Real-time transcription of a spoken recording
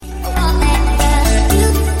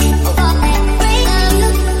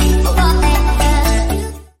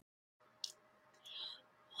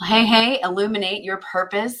Hey, illuminate your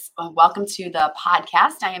purpose. Welcome to the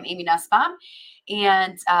podcast. I am Amy Nussbaum,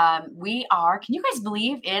 and can you guys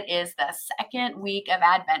believe it is the second week of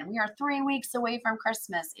Advent? We are 3 weeks away from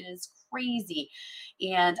Christmas. It is crazy.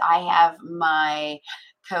 And I have my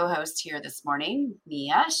co-host here this morning,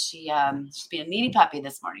 Mia. She's being a needy puppy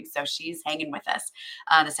this morning, so she's hanging with us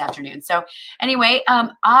this afternoon. So anyway,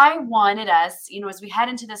 I wanted us, as we head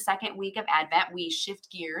into the second week of Advent, we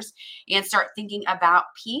shift gears and start thinking about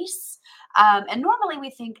peace. And normally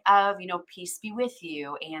we think of, peace be with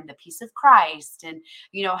you and the peace of Christ, and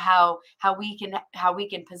how we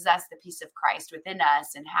can possess the peace of Christ within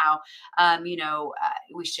us, and how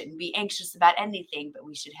we shouldn't be anxious about anything, but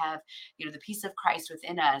we should have the peace of Christ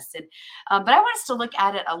within us. And but I want us to look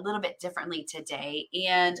at it a little bit differently today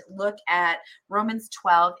and look at Romans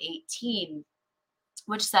 12:18,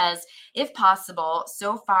 which says, if possible,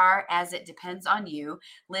 so far as it depends on you,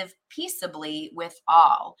 live peaceably with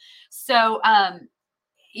all. So,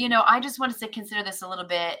 I just want us to consider this a little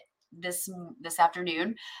bit this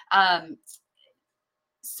afternoon.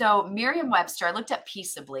 So Merriam-Webster, I looked up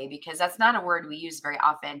peaceably because that's not a word we use very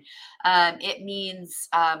often. It means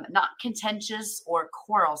not contentious or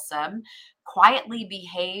quarrelsome, quietly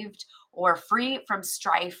behaved, or free from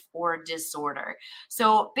strife or disorder.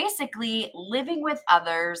 So basically, living with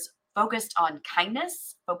others, focused on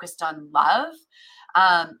kindness, focused on love.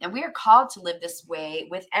 And we are called to live this way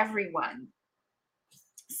with everyone.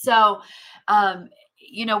 So,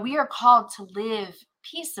 we are called to live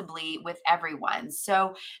peaceably with everyone.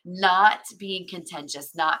 So, not being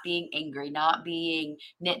contentious, not being angry, not being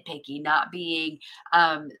nitpicky, not being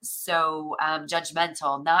so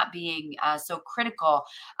judgmental, not being so critical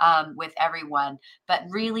with everyone, but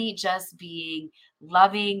really just being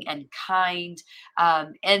loving and kind.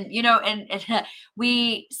 And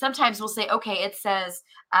we sometimes will say, okay, it says,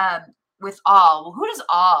 with all. Well, who does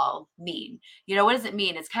all mean? What does it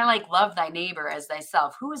mean? It's kind of like love thy neighbor as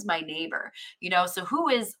thyself. Who is my neighbor? So who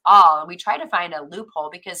is all? And we try to find a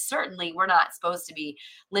loophole, because certainly we're not supposed to be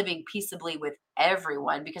living peaceably with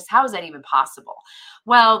everyone, because how is that even possible?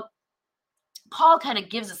 Well, Paul kind of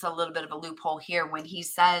gives us a little bit of a loophole here when he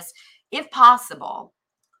says, if possible,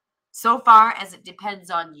 so far as it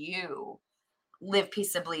depends on you, live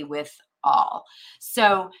peaceably with all.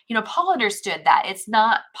 So, Paul understood that it's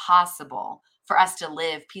not possible for us to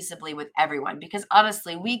live peaceably with everyone, because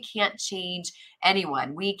honestly, we can't change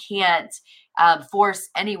anyone. We can't force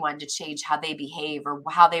anyone to change how they behave or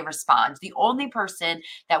how they respond. The only person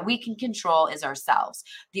that we can control is ourselves.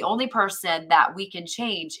 The only person that we can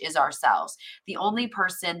change is ourselves. The only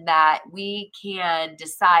person that we can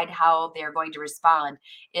decide how they're going to respond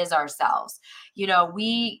is ourselves.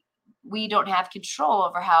 We don't have control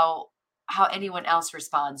over how anyone else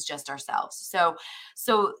responds, just ourselves.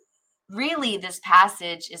 So really, this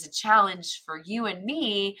passage is a challenge for you and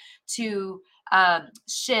me to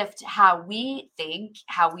shift how we think,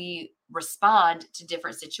 how we respond to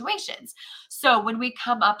different situations. So when we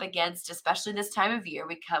come up against, especially this time of year,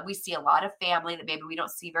 we see a lot of family that maybe we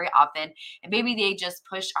don't see very often, and maybe they just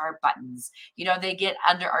push our buttons. They get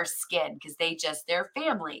under our skin because they're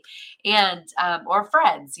family, and or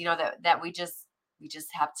friends. That we just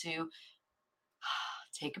have to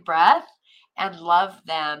take a breath and love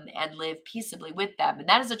them and live peaceably with them. And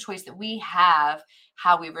that is a choice that we have,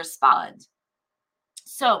 how we respond.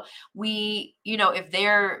 So if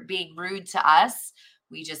they're being rude to us,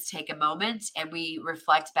 we just take a moment and we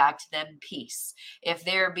reflect back to them peace. If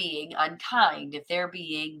they're being unkind, if they're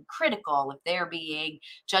being critical, if they're being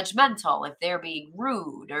judgmental, if they're being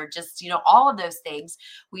rude, or just, all of those things,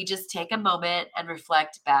 we just take a moment and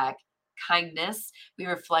reflect back kindness. We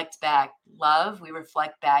reflect back love. We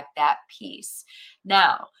reflect back that peace.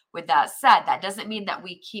 Now, with that said, that doesn't mean that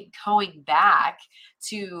we keep going back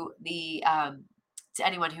to to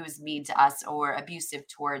anyone who is mean to us or abusive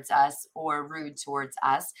towards us or rude towards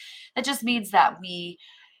us. That just means that we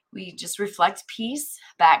just reflect peace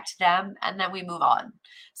back to them, and then we move on.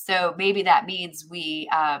 So maybe that means we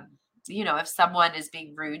if someone is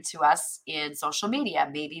being rude to us in social media,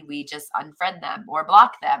 maybe we just unfriend them or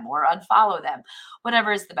block them or unfollow them,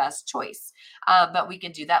 whatever is the best choice. But we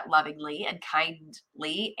can do that lovingly and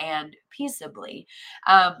kindly and peaceably.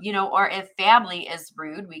 Or if family is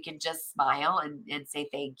rude, we can just smile and say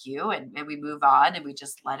thank you, and we move on and we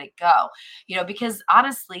just let it go. Because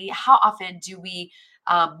honestly, how often do we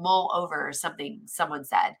mull over something someone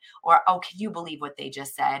said, or, oh, can you believe what they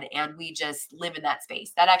just said? And we just live in that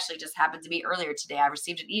space. That actually just happened to me earlier today. I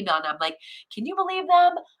received an email and I'm like, can you believe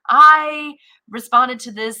them? I responded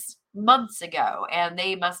to this months ago, and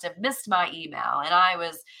they must have missed my email, and I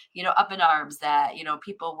was, up in arms that,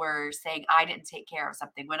 people were saying I didn't take care of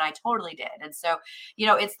something when I totally did. And so,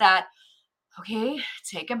 it's that, okay,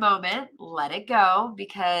 take a moment, let it go,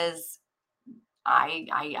 because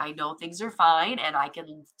I know things are fine, and I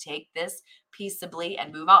can take this peaceably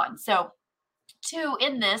and move on. So, two,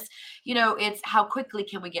 in this, it's how quickly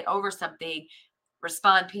can we get over something,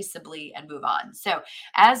 respond peaceably, and move on. So,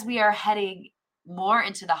 as we are heading more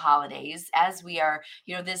into the holidays, as we are,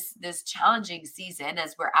 this challenging season,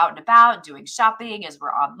 as we're out and about doing shopping, as we're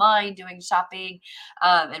online doing shopping,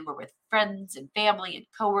 and we're with friends and family and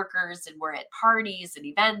coworkers, and we're at parties and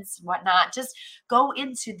events and whatnot, just go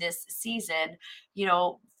into this season,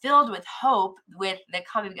 filled with hope with the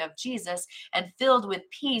coming of Jesus, and filled with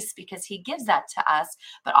peace because he gives that to us,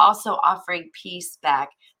 but also offering peace back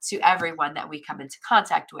to everyone that we come into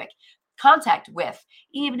contact with,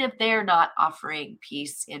 even if they're not offering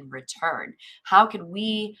peace in return. How can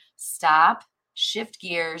we stop, shift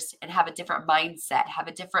gears, and have a different mindset, have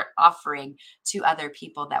a different offering to other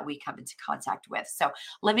people that we come into contact with? So,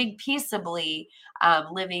 living peaceably,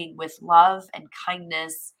 living with love and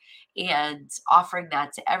kindness, and offering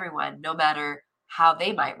that to everyone, no matter how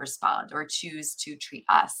they might respond or choose to treat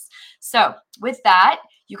us. So, with that,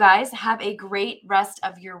 you guys have a great rest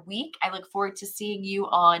of your week. I look forward to seeing you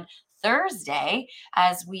on Thursday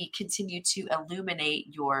as we continue to illuminate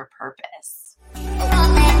your purpose.